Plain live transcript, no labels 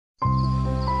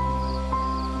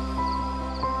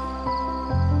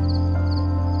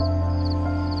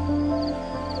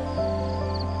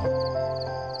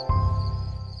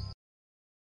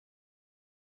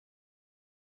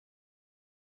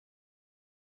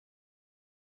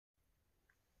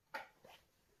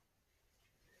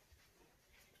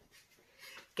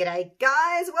G'day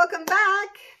guys, welcome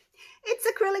back. It's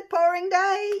acrylic pouring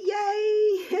day,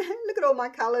 yay. Look at all my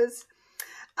colours.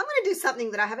 I'm going to do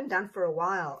something that I haven't done for a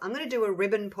while. I'm going to do a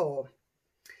ribbon pour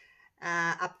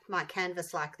up my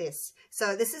canvas like this.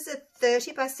 So this is a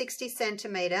 30 by 60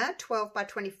 centimetre, 12 by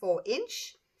 24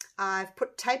 inch. I've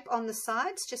put tape on the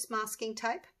sides, just masking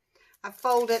tape. I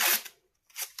fold it,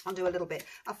 I'll do a little bit.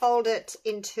 I fold it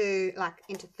into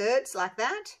thirds like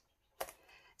that,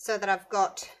 so that I've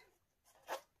got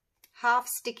half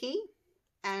sticky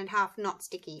and half not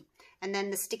sticky. And then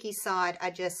the sticky side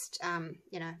I just,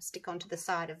 stick onto the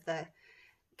side of the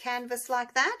canvas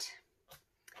like that.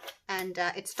 And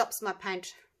it stops my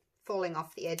paint falling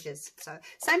off the edges. So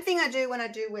same thing I do when I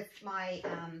do with my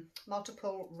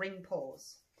multiple ring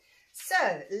pours.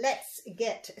 So let's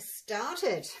get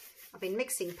started. I've been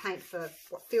mixing paint for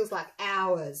what feels like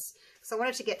hours, so I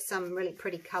wanted to get some really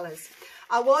pretty colours.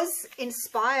 I was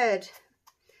inspired,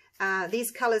 these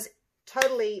colours,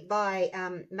 totally by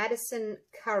Madison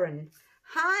Curran.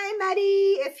 Hi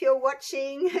Maddie, if you're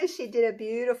watching. She did a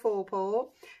beautiful pour.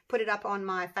 Put it up on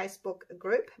my Facebook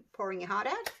group, Pouring Your Heart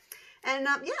Out. And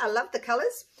yeah, I love the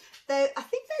colours. I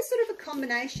think they're sort of a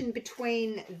combination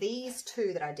between these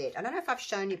two that I did. I don't know if I've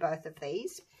shown you both of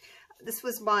these. This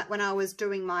was when I was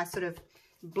doing my sort of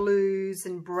blues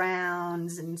and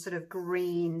browns and sort of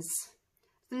greens,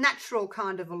 natural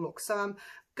kind of a look. So I'm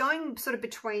going sort of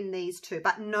between these two,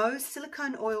 but no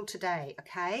silicone oil today,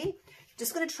 okay?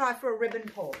 Just going to try for a ribbon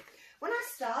pour. When I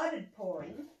started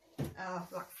pouring,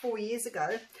 like 4 years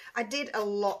ago, I did a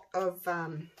lot of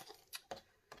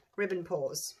ribbon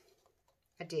pours.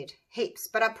 I did heaps,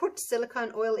 but I put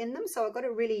silicone oil in them, so I got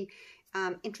a really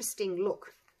interesting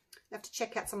look. I have to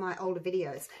check out some of my older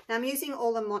videos. Now I'm using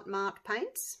all the Monte Marte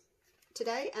paints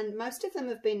today, and most of them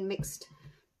have been mixed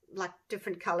like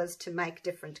different colours to make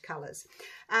different colours.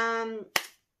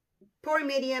 Pouring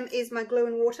medium is my glue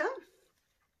and water.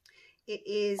 It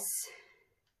is,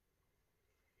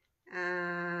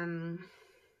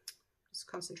 just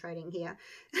concentrating here,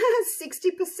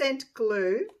 60%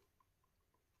 glue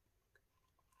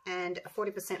and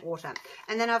 40% water,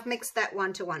 and then I've mixed that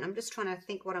 1 to 1. I'm just trying to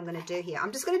think what I'm going to do here.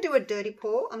 I'm just going to do a dirty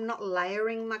pour. I'm not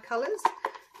layering my colours.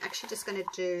 I'm actually just going to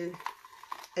do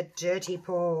a dirty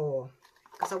pour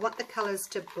because I want the colours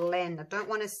to blend. I don't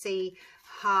want to see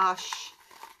harsh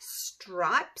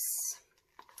stripes.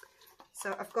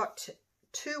 So I've got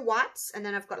 2 whites, and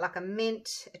then I've got like a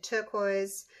mint, a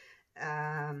turquoise,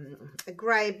 a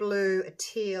grey blue, a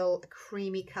teal, a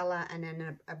creamy colour, and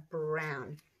then a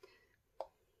brown.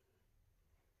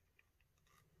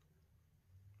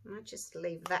 I'll just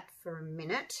leave that for a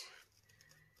minute.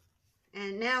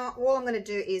 And now all I'm going to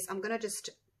do is I'm going to just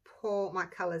pour my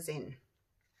colours in.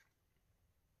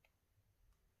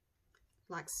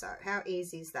 Like so. How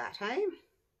easy is that, hey?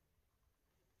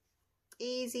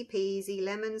 Easy peasy,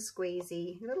 lemon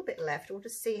squeezy. A little bit left. We'll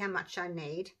just see how much I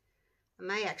need. I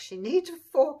may actually need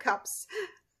 4 cups.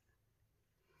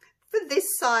 For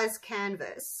this size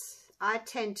canvas, I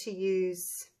tend to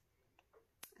use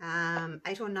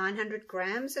 800 or 900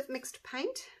 grams of mixed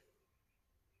paint,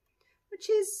 which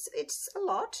is, it's a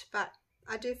lot, but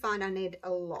I do find I need a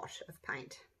lot of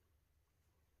paint.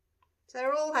 So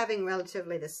they're all having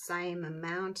relatively the same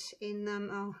amount in them.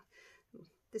 Oh,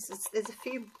 there's a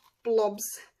few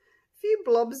blobs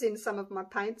in some of my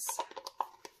paints.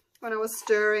 When I was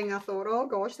stirring, I thought, oh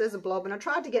gosh, there's a blob, and I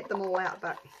tried to get them all out,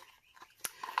 but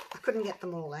I couldn't get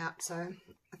them all out. So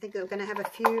I think they're going to have a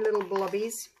few little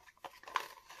blobbies.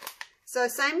 So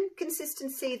same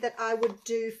consistency that I would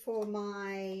do for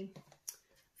my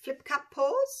flip cup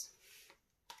pours,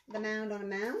 the mound on a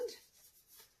mound.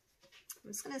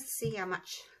 I'm just going to see how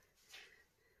much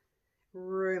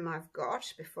room I've got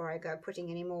before I go putting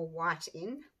any more white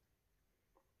in.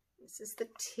 This is the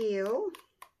teal.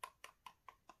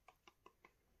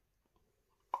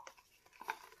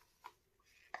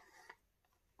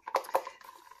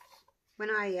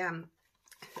 When I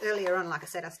earlier on, like I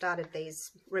said, I started these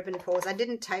ribbon pours. I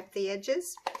didn't tape the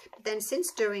edges. But then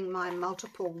since doing my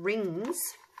multiple rings,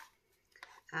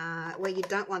 where you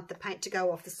don't want the paint to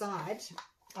go off the side,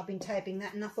 I've been taping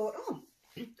that, and I thought, oh,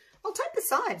 I'll tape the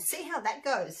side, see how that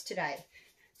goes today.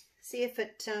 See if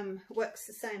it works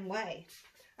the same way.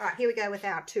 All right, here we go with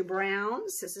our 2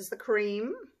 browns. This is the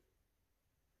cream.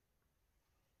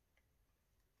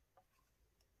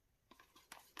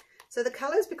 So the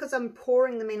colours, because I'm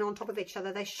pouring them in on top of each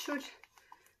other, they should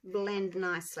blend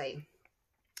nicely.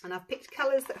 And I've picked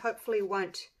colours that hopefully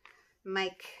won't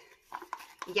make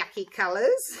yucky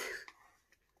colours.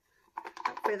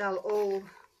 Hopefully they'll all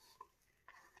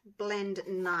blend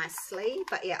nicely.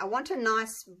 But yeah, I want a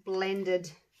nice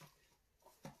blended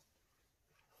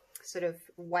sort of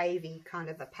wavy kind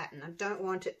of a pattern. I don't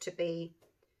want it to be,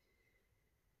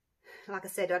 like I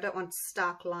said, I don't want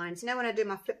stark lines. You know when I do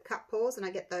my flip cut paws and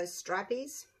I get those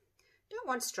stripies? Don't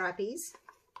want stripies.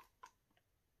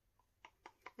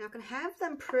 Now I can have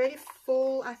them pretty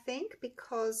full, I think,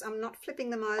 because I'm not flipping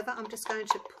them over. I'm just going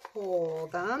to pour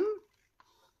them.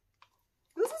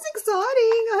 This is exciting.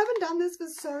 I haven't done this for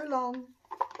so long.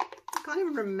 I can't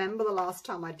even remember the last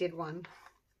time I did one.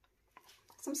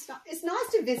 Some stuff. It's nice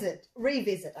to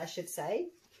revisit, I should say.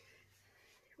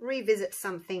 Revisit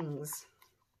some things.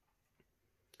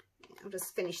 I'll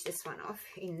just finish this one off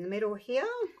in the middle here.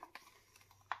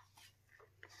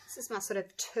 This is my sort of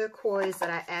turquoise that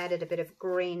I added a bit of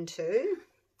green to.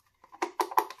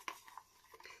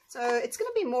 So it's going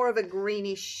to be more of a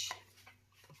greenish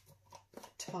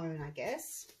tone, I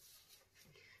guess.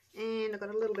 And I've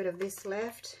got a little bit of this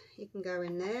left. You can go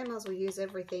in there. Might as well use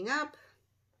everything up.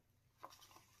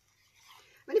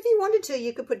 I mean, if you wanted to,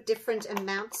 you could put different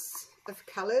amounts of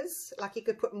colours. Like you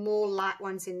could put more light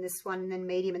ones in this one, and then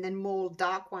medium, and then more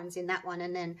dark ones in that one.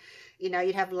 And then, you know,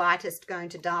 you'd have lightest going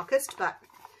to darkest. But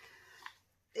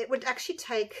it would actually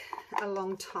take a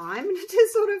long time to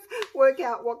sort of work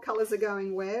out what colours are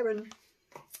going where, and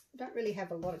I don't really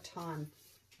have a lot of time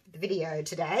for the video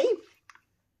today.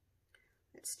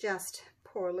 Let's just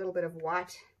pour a little bit of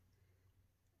white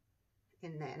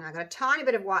in there. And I've got a tiny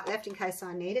bit of white left in case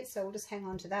I need it, so we'll just hang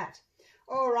on to that.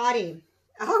 Alrighty,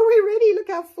 are we ready? Look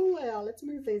how full they are. Let's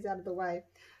move these out of the way.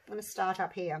 I'm going to start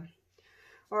up here.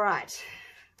 Alright,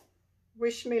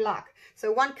 wish me luck.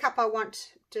 So 1 cup I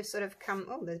want to sort of come,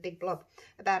 oh, there's a big blob,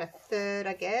 about 1/3,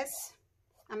 I guess.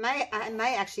 I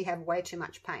may actually have way too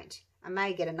much paint. I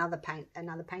may get another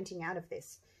painting out of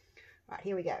this. Right,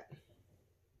 here we go.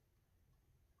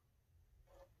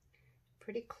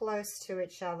 Pretty close to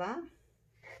each other.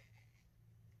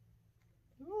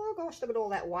 Oh gosh, look at all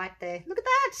that white there. Look at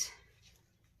that.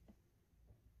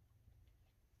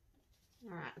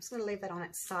 All right, I'm just going to leave that on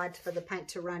its side for the paint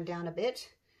to run down a bit.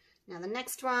 Now the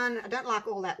next one, I don't like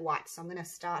all that white, so I'm going to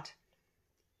start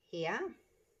here.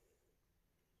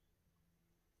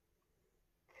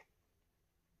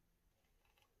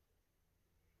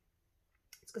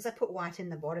 It's because I put white in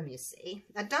the bottom, you see.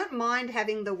 I don't mind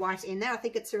having the white in there. I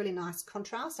think it's a really nice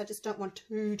contrast. I just don't want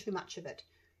too much of it.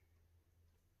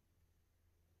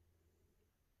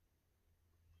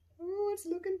 Oh, it's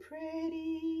looking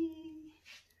pretty.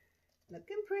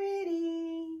 Looking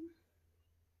pretty.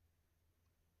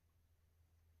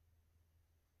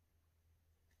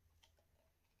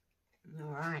 All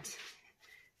right,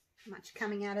 much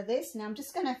coming out of this. Now I'm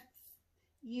just going to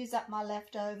use up my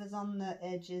leftovers on the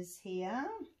edges here.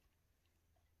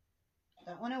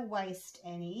 Don't want to waste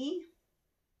any.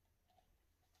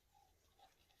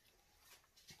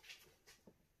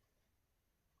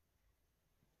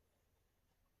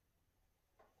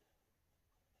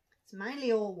 It's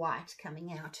mainly all white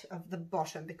coming out of the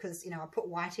bottom because, you know, I put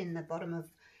white in the bottom of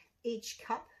each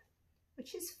cup,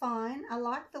 which is fine. I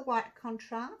like the white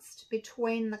contrast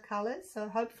between the colours, so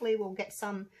hopefully we'll get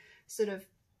some sort of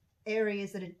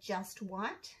areas that are just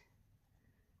white.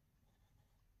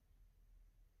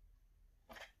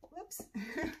 Whoops.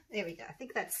 There we go. I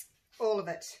think that's all of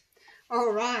it.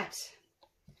 All right.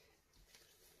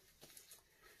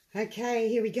 Okay,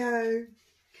 here we go.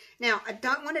 Now, I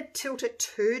don't want to tilt it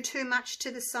too much to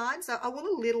the side, so I will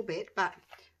a little bit, but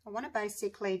I want to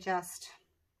basically just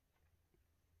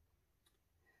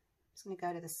going to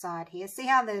go to the side here. See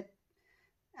how the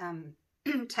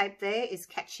tape there is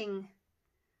catching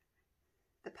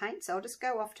the paint? So I'll just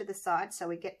go off to the side so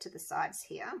we get to the sides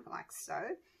here, like so.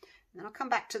 And then I'll come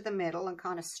back to the middle and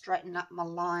kind of straighten up my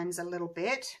lines a little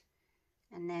bit.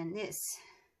 And then this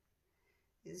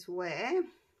is where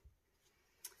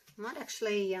I might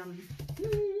actually, I was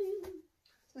going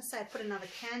to say put another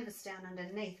canvas down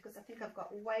underneath because I think I've got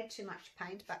way too much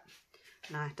paint, but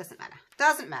no, it doesn't matter.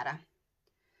 Doesn't matter.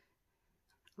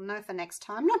 I'll know for next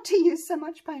time not to use so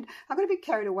much paint. I'm going to be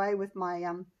carried away with my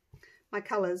my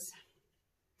colours.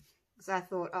 Because I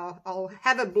thought, oh, I'll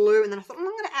have a blue, and then I thought, I'm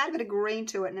going to add a bit of green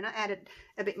to it, and then I added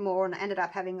a bit more, and I ended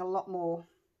up having a lot more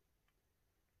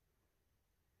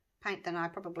paint than I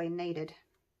probably needed.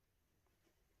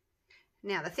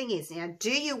 Now, the thing is, you know,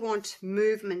 do you want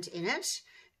movement in it?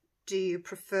 Do you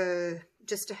prefer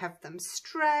just to have them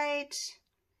straight?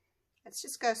 Let's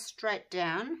just go straight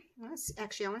down.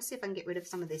 Actually, I want to see if I can get rid of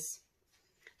some of this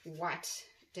white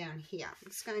down here. I'm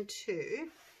just going to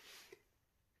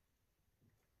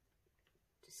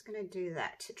do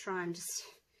that to try and just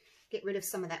get rid of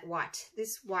some of that white.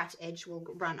 This white edge will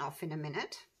run off in a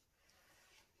minute.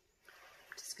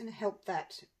 Just going to help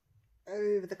that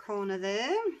over the corner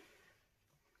there.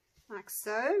 like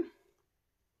so.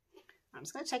 I'm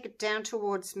just going to take it down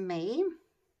towards me.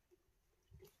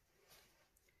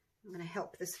 I'm going to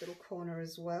help this little corner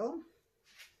as well.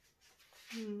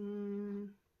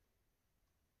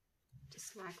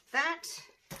 Just like that.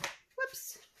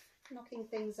 Whoops, knocking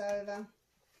things over.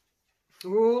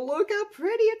 Oh, look how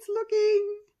pretty it's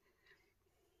looking.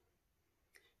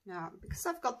 Now, because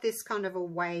I've got this kind of a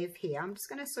wave here, I'm just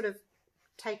going to sort of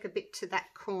take a bit to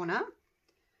that corner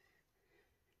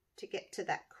to get to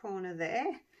that corner there.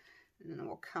 And then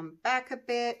we'll come back a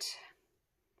bit.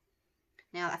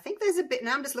 Now, I think there's a bit,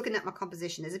 now I'm just looking at my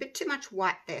composition, there's a bit too much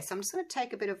white there. So I'm just going to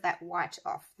take a bit of that white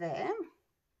off there.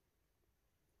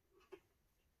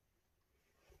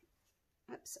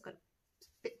 Oops, I've got a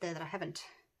bit there that I haven't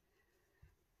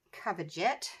covered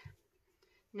yet.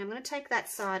 Now I'm going to take that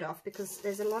side off because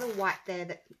there's a lot of white there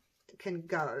that can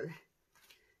go.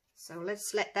 So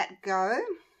let's let that go.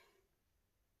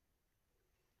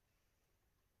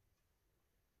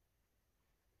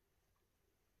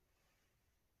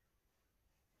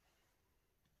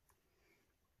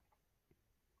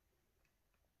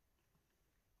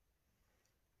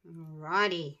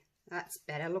 Alrighty, that's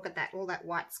better. Look at that, all that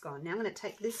white's gone. Now I'm going to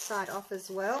take this side off as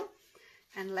well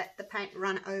and let the paint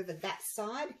run over that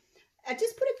side. I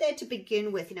just put it there to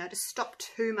begin with, you know, to stop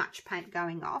too much paint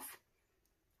going off.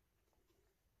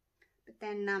 But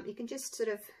then you can just sort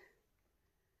of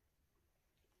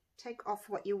take off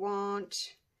what you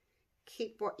want,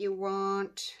 keep what you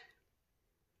want.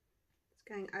 It's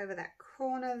going over that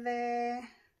corner there.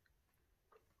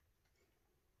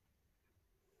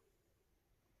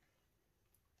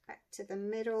 Back to the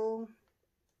middle.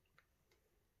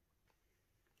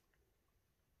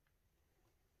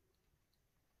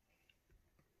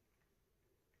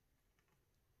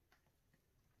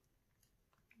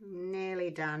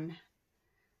 Nearly done.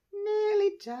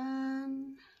 Nearly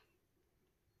done.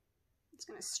 It's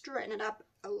going to straighten it up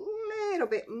a little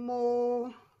bit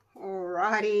more.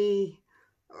 Alrighty.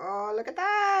 Oh, look at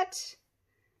that.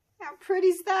 How pretty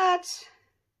is that?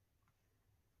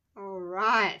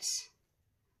 Alright.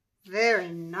 Very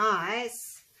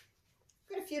nice.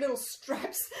 Got a few little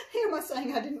stripes. How am I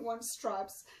saying I didn't want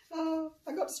stripes? Oh,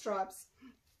 I got stripes.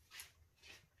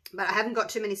 But I haven't got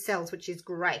too many cells, which is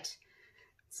great.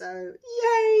 So,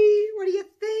 yay! What do you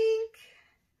think?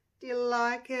 Do you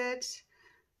like it?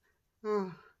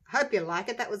 Oh, I hope you like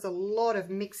it. That was a lot of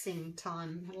mixing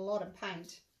time, a lot of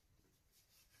paint.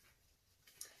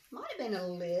 Might have been a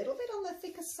little bit on the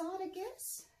thicker side, I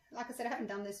guess. Like I said, I haven't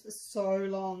done this for so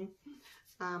long.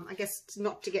 I guess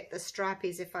not to get the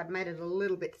stripies, if I'd made it a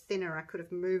little bit thinner, I could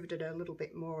have moved it a little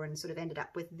bit more and sort of ended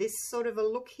up with this sort of a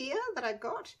look here that I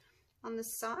got on the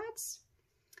sides.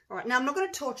 All right, now I'm not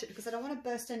going to torch it because I don't want to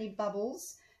burst any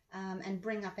bubbles and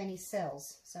bring up any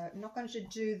cells. So I'm not going to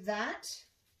do that.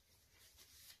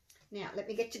 Now, let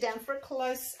me get you down for a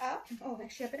close-up. Oh,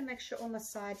 actually, I better make sure all my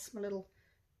sides, my little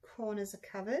corners are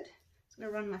covered. I'm going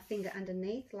to run my finger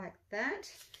underneath like that.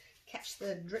 Catch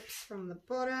the drips from the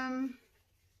bottom.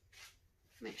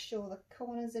 Make sure the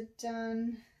corners are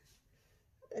done.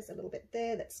 There's a little bit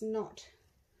there that's not.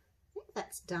 I think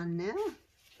that's done now.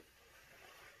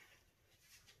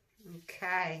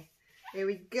 Okay, there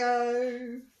we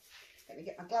go. Let me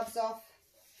get my gloves off.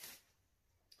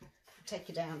 I'll take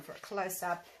you down for a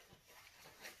close-up.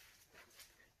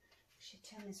 Should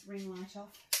turn this ring light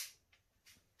off.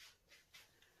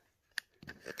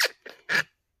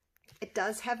 It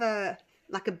does have a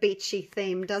like a beachy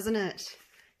theme, doesn't it?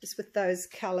 Just with those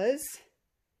colours.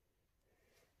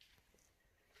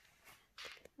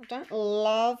 I don't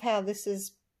love how this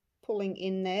is pulling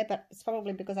in there, but it's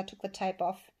probably because I took the tape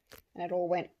off and it all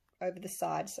went over the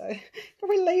side, so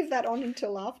probably leave that on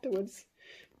until afterwards.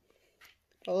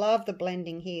 I love the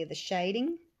blending here, the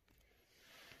shading.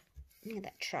 Get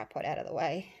that tripod out of the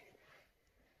way.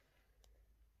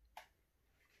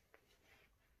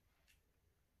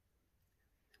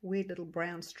 Weird little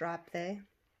brown stripe there.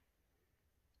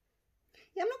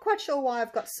 Yeah, I'm not quite sure why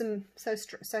I've got some so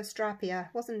stripy. I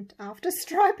wasn't after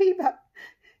stripy, but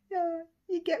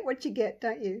you get what you get,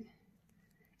 don't you?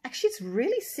 Actually, it's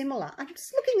really similar. I'm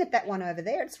just looking at that one over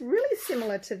there. It's really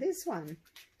similar to this one,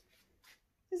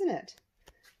 isn't it?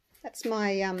 That's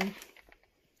my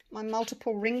my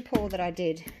multiple ring pour that I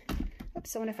did.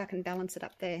 Oops, I wonder if I can balance it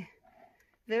up there.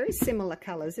 Very similar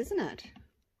colours, isn't it?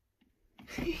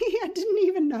 I didn't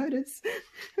even notice.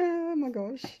 Oh my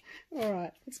gosh. All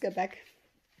right, let's go back.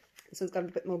 This one's got a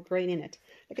bit more green in it.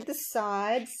 Look at the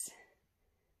sides.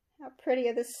 How pretty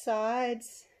are the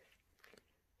sides?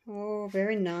 Oh,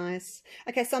 very nice.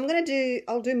 Okay, so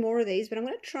I'll do more of these, but I'm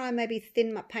going to try and maybe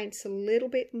thin my paints a little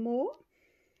bit more.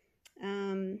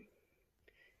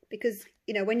 because,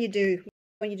 you know, when you do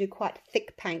quite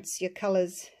thick paints, your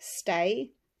colours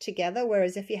stay together,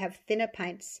 whereas if you have thinner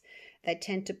paints, they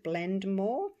tend to blend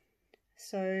more.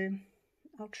 So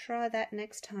I'll try that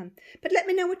next time. But let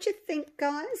me know what you think,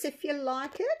 guys, if you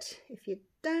like it. If you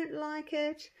don't like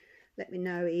it, let me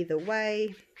know either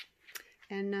way.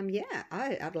 And yeah,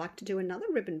 I'd like to do another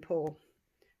ribbon pour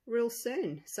real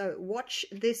soon. So watch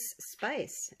this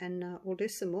space, and we'll do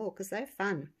some more because they're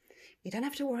fun. You don't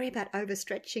have to worry about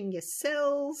overstretching your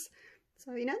cells.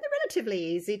 So, you know, they're relatively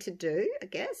easy to do, I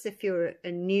guess. If you're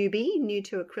a newbie, new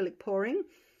to acrylic pouring,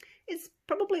 it's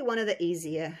probably one of the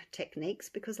easier techniques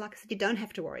because, like I said, you don't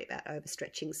have to worry about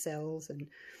overstretching cells and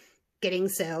getting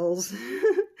cells.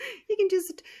 You can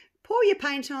just pour your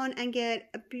paint on and get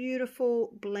a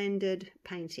beautiful blended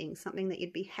painting, something that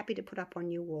you'd be happy to put up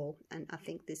on your wall. And I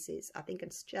think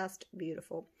it's just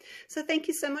beautiful. So thank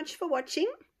you so much for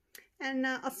watching, and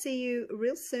I'll see you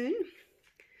real soon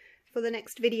for the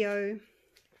next video,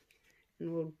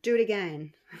 and we'll do it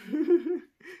again.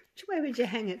 Which way would you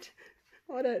hang it?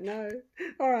 I don't know.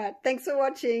 All right, thanks for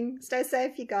watching. Stay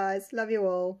safe, you guys. Love you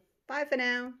all. Bye for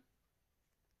now.